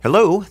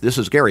Hello, this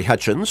is Gary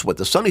Hutchins with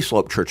the Sunny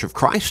Slope Church of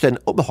Christ in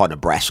Omaha,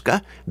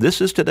 Nebraska.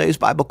 This is today's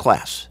Bible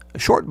class, a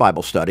short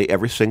Bible study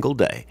every single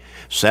day,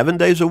 7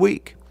 days a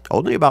week,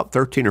 only about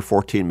 13 or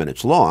 14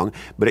 minutes long,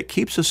 but it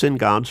keeps us in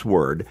God's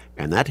Word,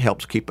 and that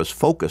helps keep us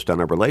focused on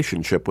our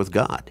relationship with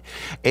God.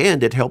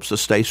 And it helps us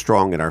stay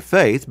strong in our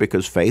faith,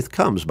 because faith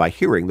comes by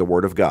hearing the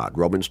Word of God,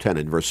 Romans 10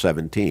 and verse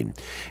 17.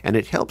 And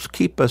it helps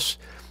keep us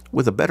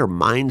with a better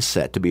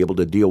mindset to be able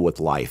to deal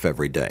with life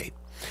every day.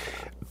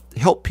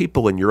 Help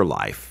people in your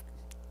life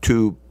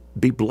to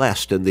be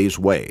blessed in these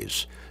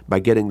ways by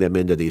getting them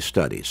into these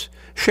studies.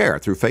 Share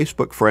through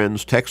Facebook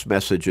friends, text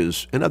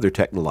messages, and other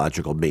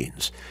technological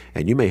means,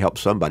 and you may help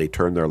somebody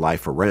turn their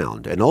life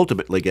around and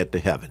ultimately get to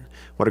heaven.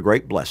 What a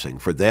great blessing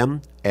for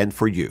them and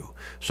for you.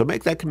 So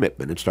make that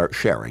commitment and start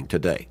sharing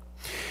today.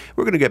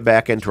 We're going to get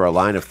back into our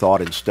line of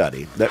thought and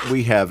study that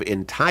we have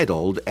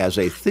entitled as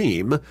a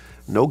theme,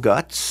 No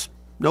Guts,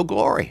 No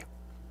Glory.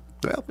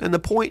 Well, and the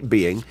point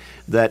being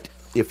that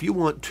if you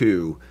want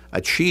to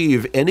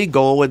achieve any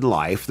goal in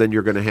life, then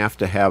you're going to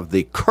have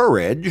the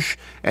courage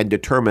and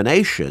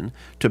determination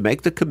to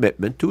make the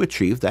commitment to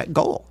achieve that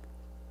goal.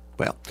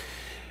 Well,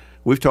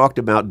 we've talked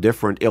about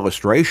different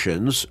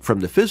illustrations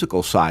from the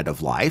physical side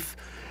of life,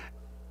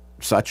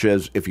 such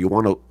as if you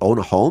want to own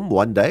a home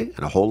one day,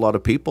 and a whole lot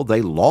of people,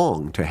 they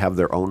long to have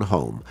their own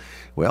home.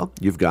 Well,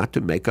 you've got to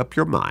make up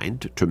your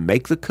mind to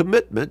make the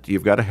commitment.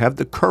 You've got to have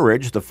the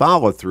courage, the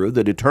follow-through,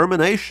 the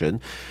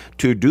determination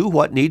to do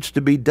what needs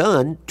to be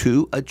done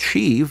to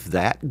achieve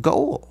that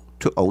goal,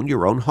 to own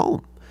your own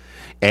home.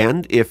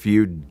 And if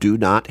you do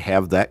not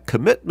have that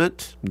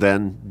commitment,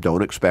 then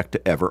don't expect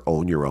to ever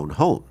own your own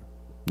home.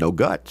 No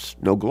guts,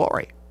 no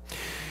glory.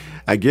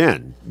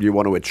 Again, you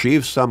want to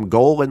achieve some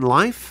goal in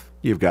life,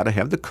 you've got to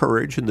have the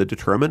courage and the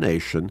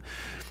determination,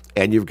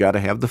 and you've got to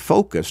have the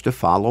focus to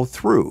follow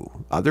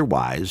through.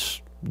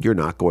 Otherwise, you're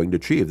not going to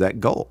achieve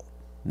that goal.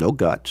 No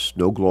guts,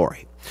 no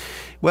glory.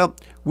 Well,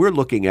 we're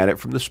looking at it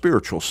from the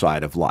spiritual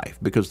side of life,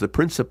 because the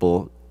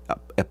principle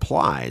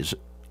applies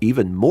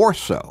even more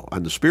so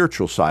on the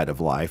spiritual side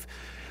of life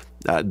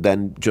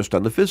than just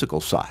on the physical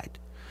side.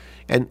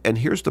 And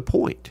here's the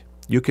point.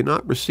 You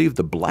cannot receive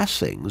the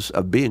blessings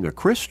of being a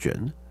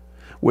Christian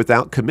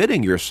without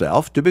committing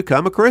yourself to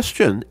become a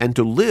Christian and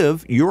to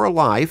live your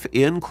life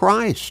in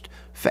Christ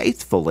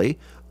faithfully,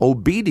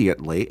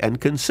 obediently, and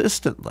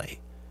consistently.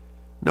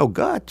 No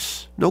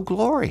guts, no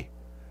glory.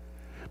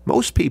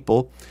 Most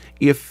people,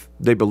 if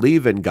they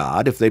believe in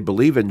God, if they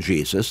believe in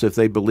Jesus, if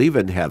they believe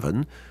in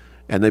heaven,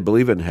 and they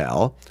believe in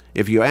hell,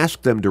 if you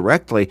ask them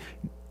directly,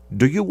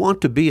 do you want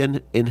to be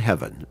in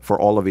heaven for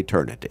all of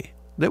eternity?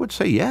 They would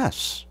say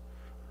yes.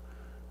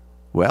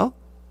 Well,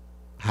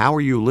 how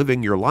are you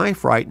living your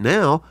life right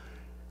now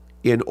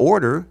in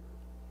order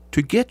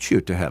to get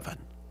you to heaven?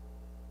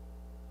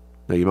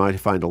 Now, you might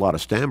find a lot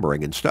of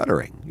stammering and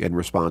stuttering in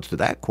response to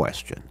that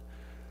question.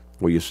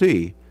 Well, you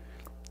see,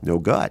 no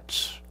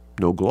guts,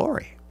 no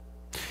glory.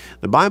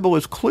 The Bible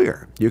is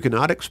clear. You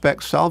cannot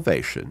expect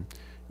salvation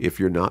if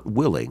you're not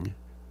willing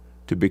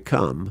to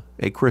become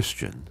a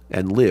Christian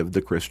and live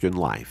the Christian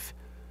life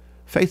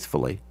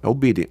faithfully,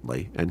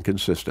 obediently, and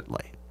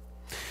consistently.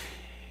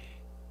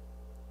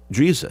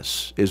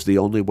 Jesus is the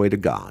only way to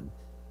God.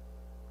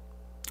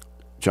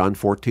 John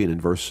 14 and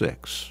verse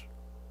 6.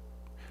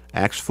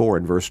 Acts 4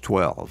 and verse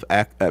 12.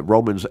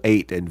 Romans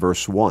 8 and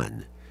verse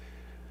 1.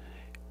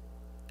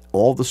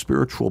 All the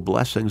spiritual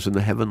blessings in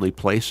the heavenly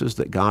places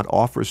that God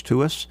offers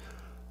to us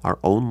are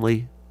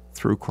only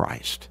through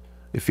Christ.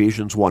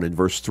 Ephesians 1 and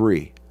verse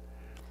 3.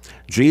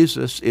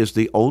 Jesus is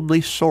the only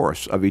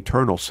source of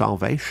eternal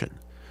salvation.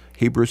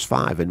 Hebrews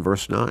 5 and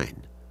verse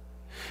 9.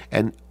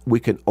 And we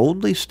can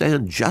only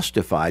stand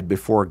justified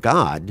before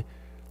God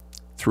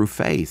through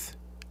faith,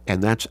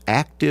 and that's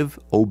active,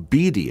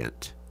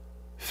 obedient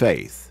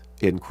faith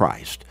in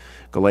Christ.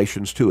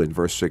 Galatians 2 and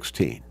verse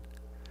 16.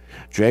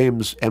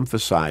 James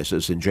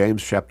emphasizes in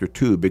James chapter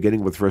 2,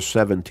 beginning with verse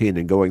 17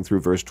 and going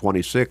through verse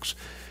 26,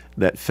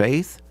 that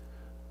faith,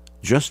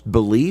 just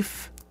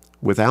belief,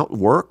 without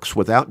works,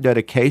 without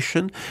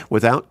dedication,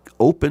 without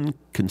open,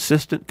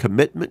 consistent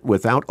commitment,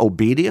 without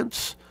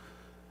obedience,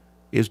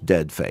 is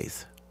dead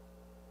faith.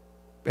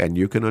 And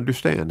you can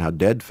understand how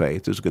dead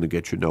faith is going to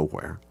get you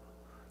nowhere.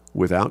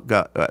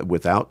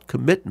 Without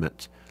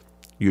commitment,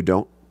 you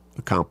don't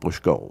accomplish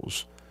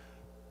goals.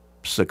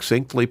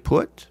 Succinctly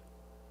put,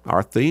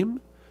 our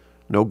theme,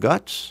 no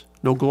guts,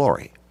 no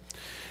glory.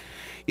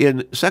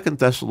 In 2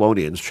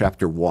 Thessalonians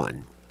chapter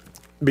 1,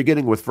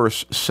 beginning with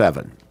verse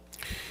 7,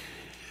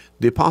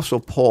 the Apostle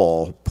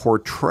Paul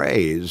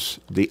portrays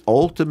the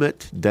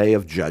ultimate day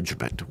of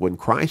judgment when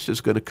Christ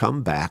is going to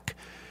come back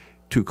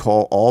to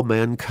call all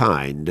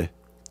mankind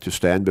to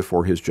stand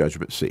before his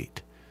judgment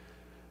seat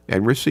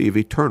and receive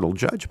eternal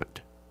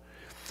judgment.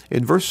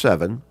 In verse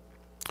 7,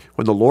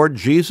 when the Lord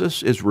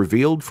Jesus is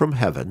revealed from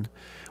heaven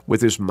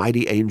with his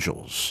mighty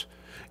angels,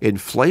 in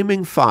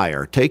flaming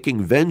fire,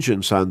 taking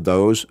vengeance on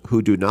those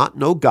who do not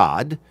know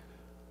God.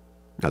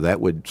 Now,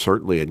 that would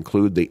certainly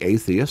include the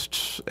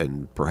atheists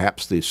and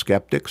perhaps the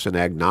skeptics and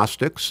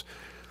agnostics.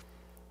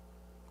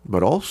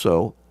 but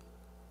also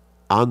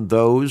on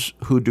those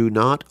who do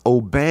not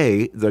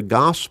obey the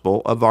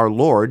gospel of our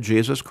Lord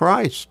Jesus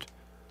Christ.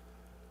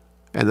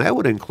 And that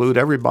would include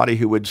everybody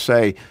who would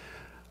say,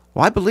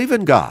 well, I believe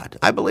in God.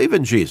 I believe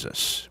in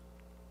Jesus.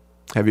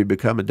 Have you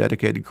become a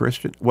dedicated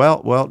Christian?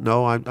 Well,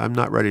 no, I'm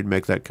not ready to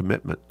make that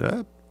commitment.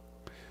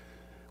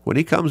 When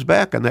he comes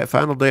back on that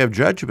final day of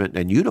judgment,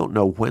 and you don't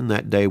know when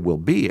that day will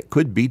be, it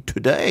could be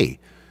today,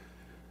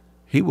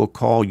 he will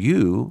call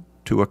you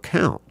to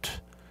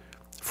account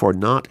for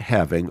not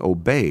having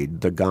obeyed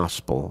the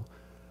gospel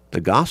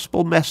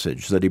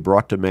message that he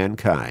brought to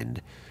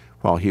mankind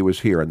while he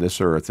was here on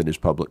this earth in his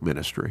public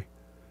ministry.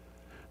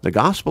 The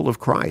gospel of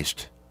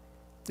Christ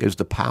is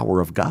the power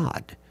of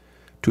God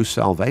to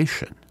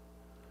salvation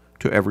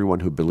to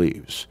everyone who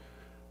believes,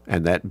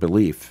 and that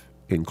belief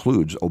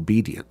includes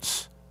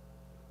obedience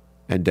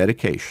and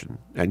dedication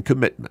and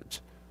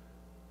commitment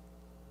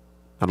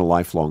on a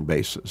lifelong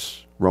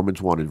basis.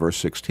 Romans 1 and verse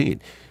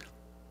 16.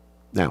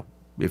 Now,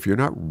 if you're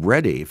not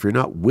ready, if you're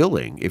not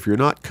willing, if you're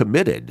not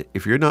committed,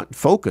 if you're not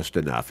focused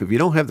enough, if you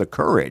don't have the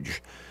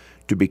courage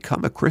to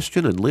become a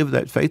Christian and live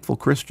that faithful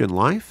Christian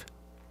life,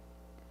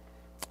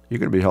 you're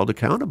going to be held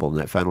accountable in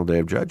that final day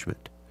of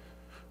judgment.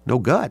 No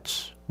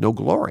guts, no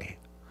glory.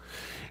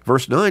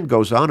 Verse 9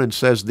 goes on and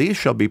says, these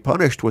shall be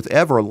punished with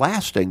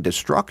everlasting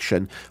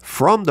destruction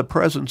from the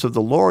presence of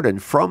the Lord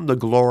and from the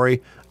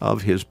glory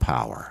of his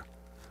power.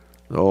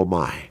 Oh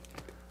my.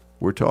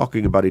 We're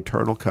talking about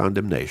eternal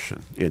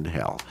condemnation in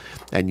hell.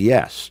 And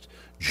yes,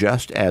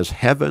 just as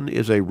heaven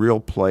is a real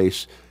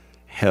place,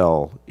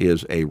 hell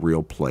is a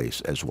real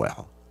place as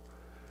well.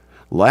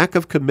 Lack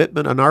of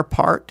commitment on our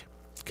part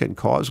can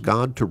cause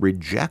God to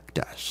reject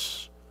us.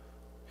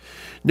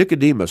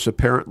 Nicodemus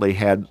apparently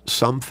had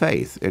some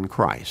faith in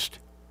Christ,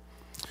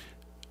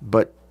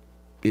 but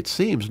it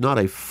seems not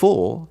a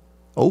full,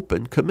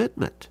 open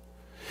commitment.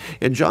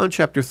 In John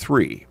chapter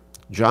 3,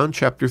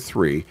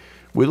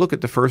 we look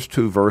at the first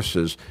two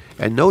verses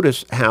and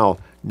notice how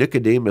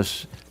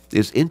Nicodemus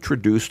is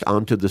introduced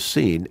onto the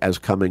scene as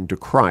coming to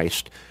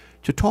Christ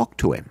to talk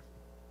to him.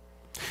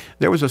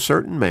 There was a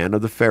certain man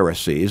of the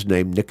Pharisees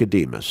named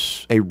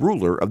Nicodemus, a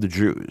ruler of the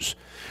Jews.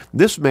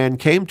 This man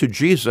came to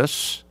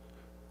Jesus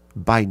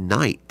by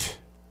night,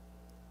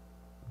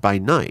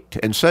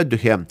 and said to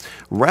him,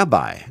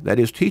 Rabbi, that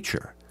is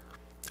teacher,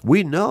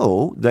 we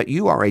know that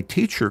you are a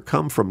teacher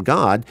come from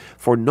God,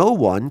 for no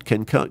one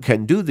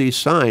can do these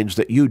signs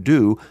that you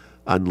do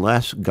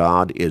unless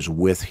God is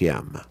with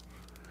him.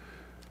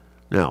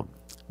 Now,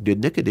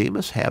 did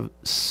Nicodemus have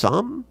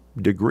some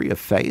degree of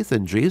faith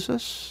in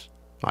Jesus?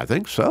 I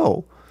think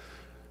so,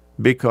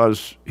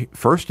 because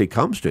first he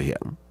comes to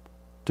him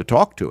to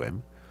talk to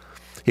him.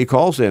 He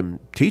calls him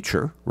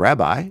teacher,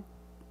 rabbi,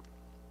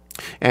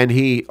 and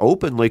he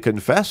openly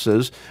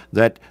confesses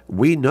that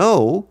we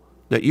know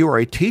that you are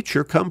a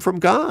teacher come from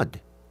God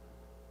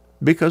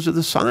because of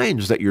the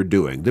signs that you're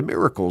doing, the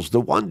miracles,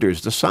 the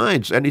wonders, the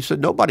signs. And he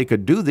said nobody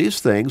could do these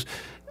things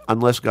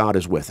unless God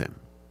is with him.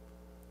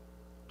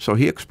 So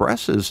he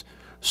expresses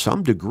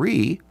some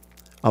degree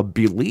of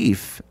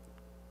belief,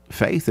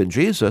 faith in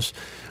Jesus,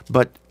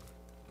 but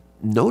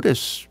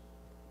notice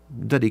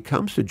that he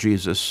comes to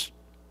Jesus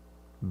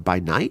by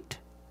night.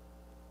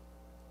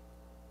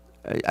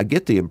 I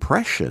get the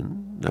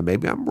impression, now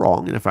maybe I'm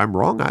wrong, and if I'm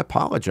wrong, I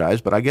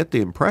apologize, but I get the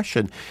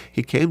impression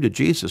he came to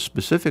Jesus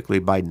specifically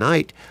by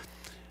night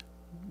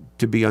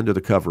to be under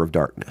the cover of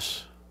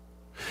darkness.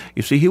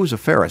 You see, he was a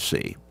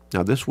Pharisee.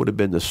 Now, this would have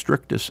been the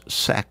strictest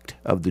sect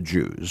of the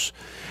Jews,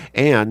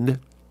 and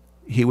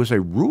he was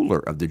a ruler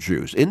of the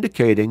Jews,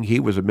 indicating he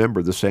was a member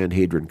of the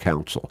Sanhedrin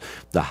Council,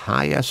 the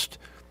highest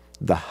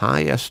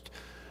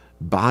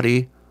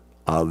body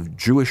of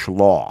Jewish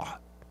law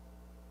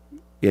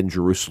in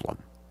Jerusalem.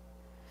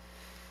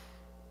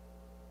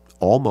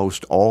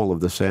 Almost all of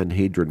the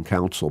Sanhedrin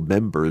Council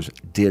members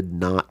did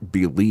not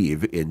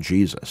believe in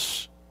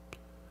Jesus.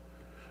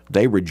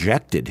 They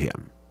rejected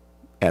him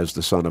as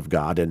the Son of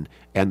God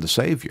and the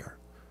Savior.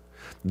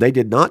 They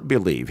did not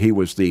believe he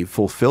was the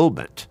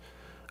fulfillment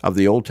of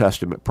the Old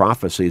Testament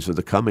prophecies of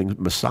the coming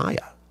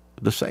Messiah,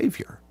 the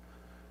Savior.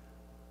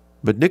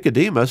 But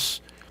Nicodemus,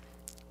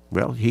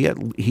 well, he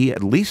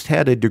at least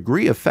had a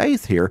degree of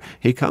faith here.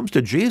 He comes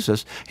to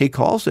Jesus. He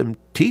calls him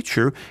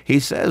teacher. He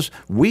says,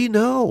 we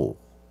know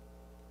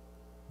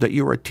that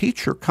you're a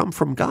teacher come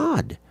from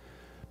God,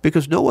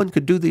 because no one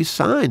could do these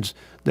signs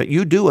that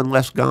you do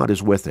unless God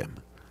is with him.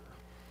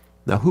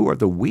 Now, who are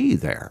the we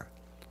there?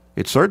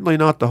 It's certainly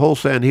not the whole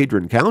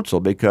Sanhedrin Council,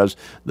 because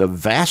the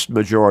vast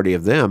majority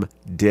of them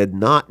did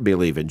not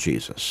believe in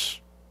Jesus.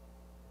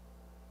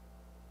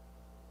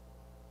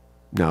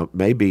 Now,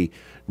 maybe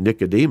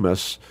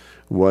Nicodemus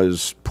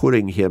was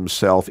inserting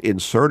himself,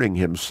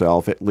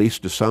 at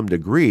least to some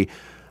degree,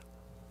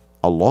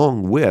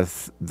 along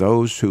with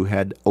those who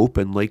had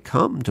openly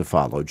come to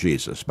follow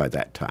Jesus by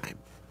that time.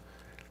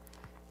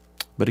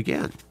 But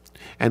again,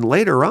 and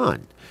later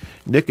on,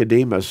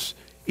 Nicodemus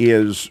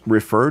is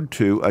referred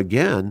to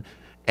again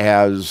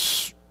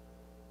as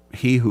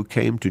he who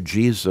came to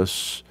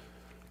Jesus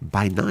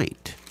by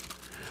night.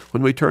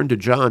 When we turn to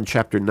John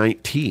chapter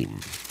 19,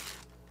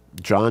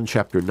 John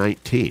chapter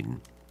 19,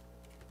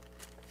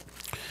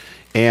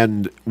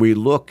 and we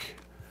look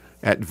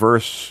at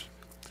verse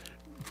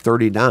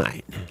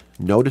 39,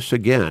 notice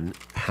again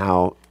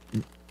how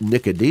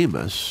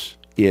Nicodemus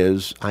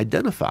is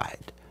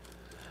identified.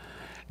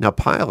 Now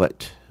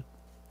Pilate,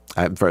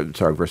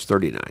 verse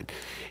 39,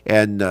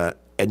 and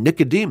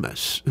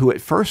Nicodemus, who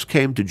at first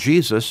came to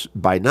Jesus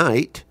by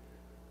night,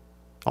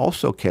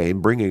 also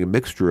came bringing a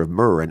mixture of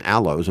myrrh and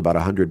aloes, about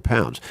 100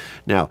 pounds.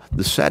 Now,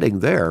 the setting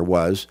there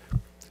was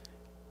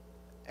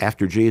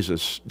after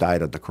Jesus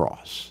died on the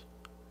cross.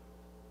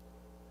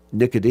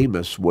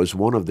 Nicodemus was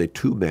one of the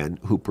two men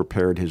who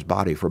prepared his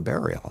body for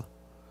burial.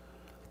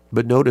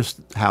 But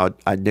notice how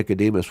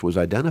Nicodemus was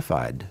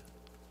identified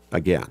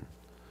again.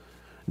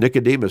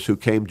 Nicodemus, who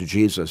came to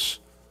Jesus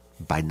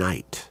by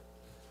night.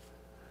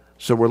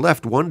 So we're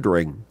left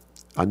wondering,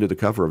 under the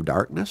cover of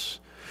darkness,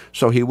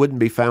 so he wouldn't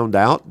be found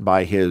out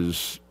by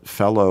his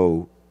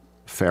fellow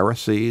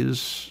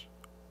Pharisees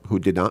who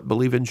did not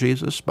believe in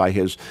Jesus, by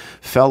his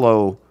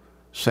fellow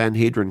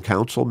Sanhedrin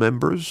council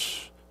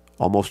members,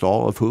 almost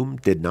all of whom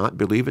did not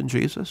believe in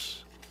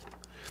Jesus.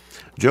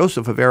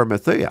 Joseph of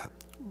Arimathea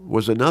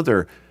was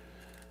another,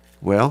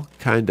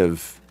 kind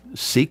of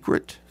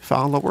secret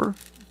follower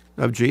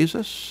of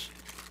Jesus.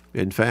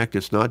 In fact,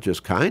 it's not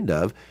just kind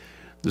of.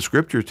 The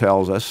scripture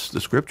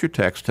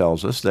text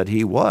tells us that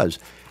he was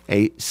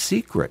a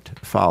secret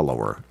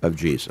follower of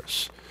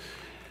Jesus.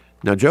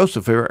 Now,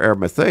 Joseph of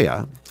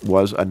Arimathea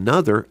was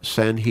another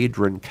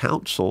Sanhedrin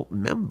council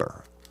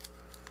member,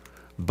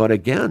 but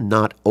again,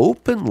 not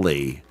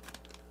openly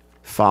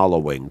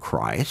following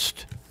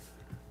Christ,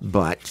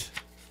 but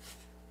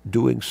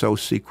doing so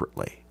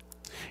secretly.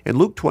 In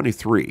Luke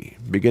 23,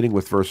 beginning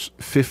with verse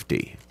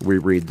 50, we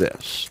read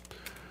this.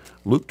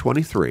 Luke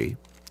 23,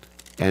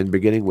 and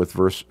beginning with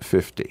verse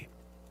 50.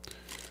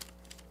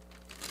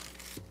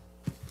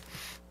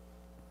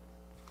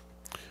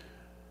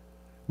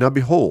 Now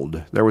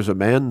behold, there was a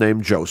man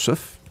named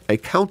Joseph, a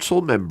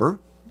council member,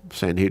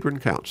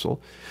 Sanhedrin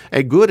council,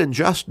 a good and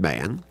just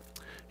man.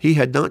 He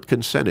had not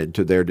consented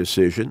to their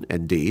decision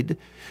and deed.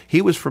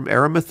 He was from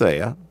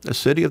Arimathea, a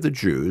city of the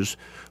Jews,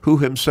 who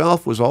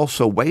himself was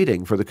also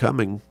waiting for the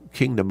coming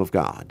kingdom of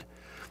God.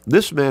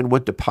 This man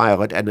went to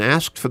Pilate and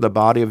asked for the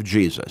body of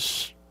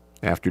Jesus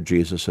after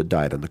Jesus had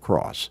died on the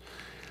cross.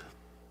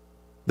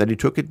 Then he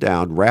took it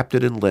down, wrapped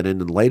it in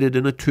linen, and laid it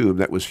in a tomb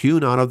that was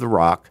hewn out of the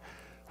rock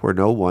where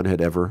no one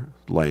had ever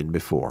lain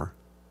before.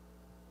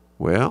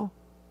 Well,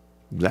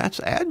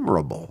 that's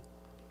admirable,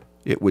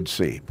 it would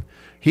seem.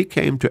 He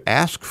came to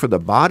ask for the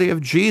body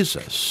of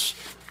Jesus.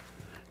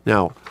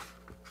 Now,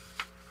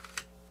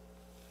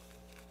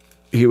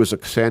 he was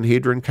a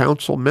Sanhedrin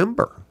council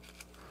member.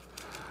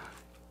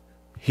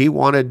 He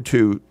wanted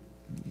to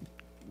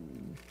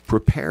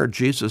prepare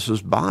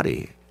Jesus'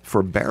 body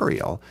for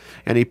burial,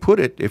 and he put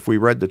it, if we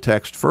read the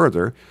text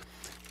further,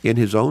 in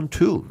his own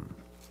tomb.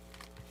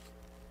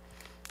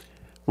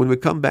 When we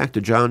come back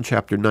to John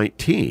chapter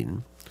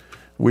 19,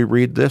 we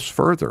read this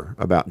further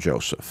about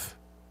Joseph.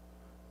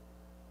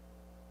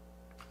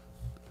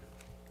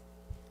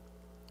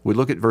 We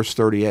look at verse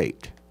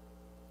 38.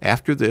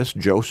 After this,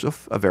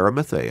 Joseph of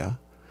Arimathea,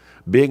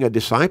 being a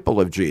disciple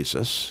of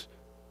Jesus,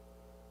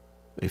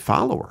 a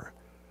follower,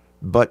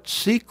 but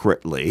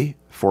secretly,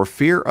 for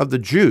fear of the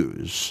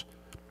Jews,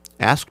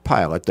 asked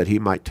Pilate that he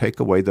might take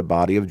away the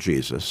body of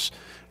Jesus,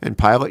 and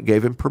Pilate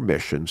gave him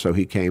permission, so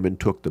he came and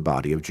took the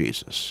body of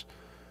Jesus.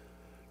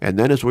 And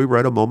then, as we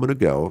read a moment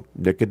ago,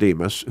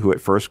 Nicodemus, who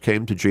at first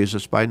came to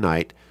Jesus by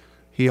night,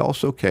 he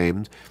also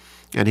came,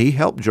 and he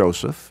helped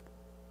Joseph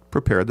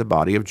prepare the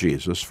body of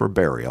Jesus for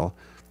burial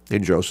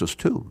in Joseph's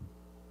tomb.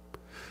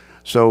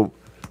 So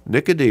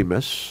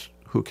Nicodemus,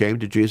 who came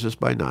to Jesus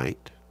by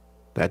night,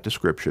 that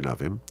description of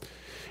him,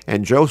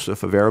 and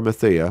Joseph of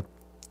Arimathea,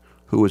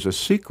 who was a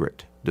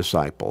secret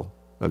disciple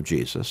of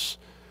Jesus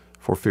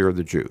for fear of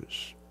the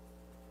Jews.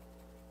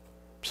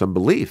 Some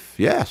belief,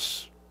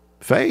 yes.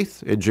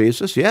 Faith in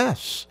Jesus,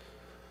 yes.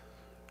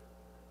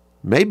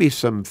 Maybe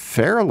some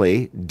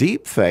fairly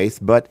deep faith,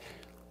 but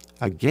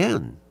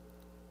again,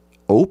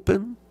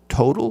 open,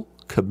 total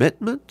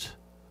commitment?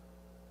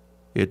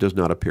 It does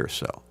not appear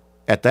so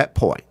at that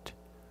point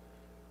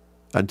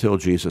until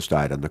Jesus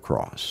died on the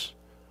cross.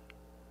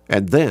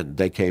 And then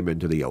they came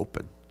into the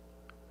open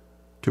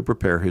to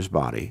prepare his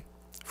body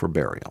for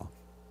burial.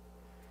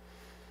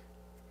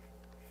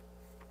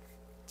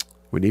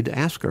 We need to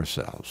ask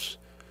ourselves,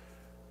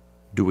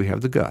 do we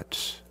have the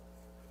guts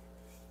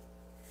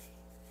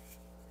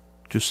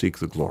to seek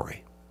the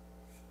glory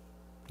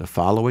of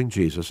following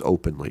Jesus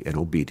openly and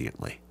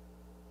obediently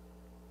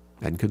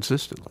and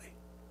consistently?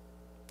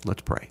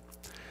 Let's pray.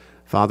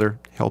 Father,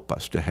 help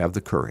us to have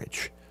the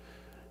courage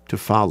to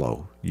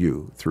follow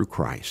you through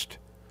Christ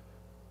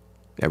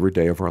every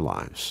day of our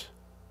lives,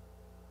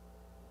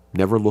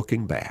 never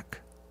looking back,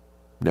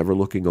 never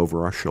looking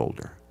over our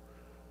shoulder,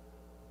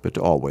 but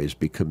to always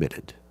be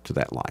committed to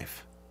that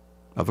life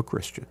of a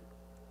Christian.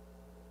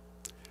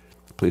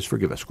 Please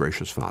forgive us,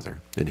 gracious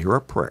Father, and hear our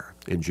prayer.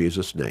 In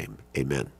Jesus' name, amen.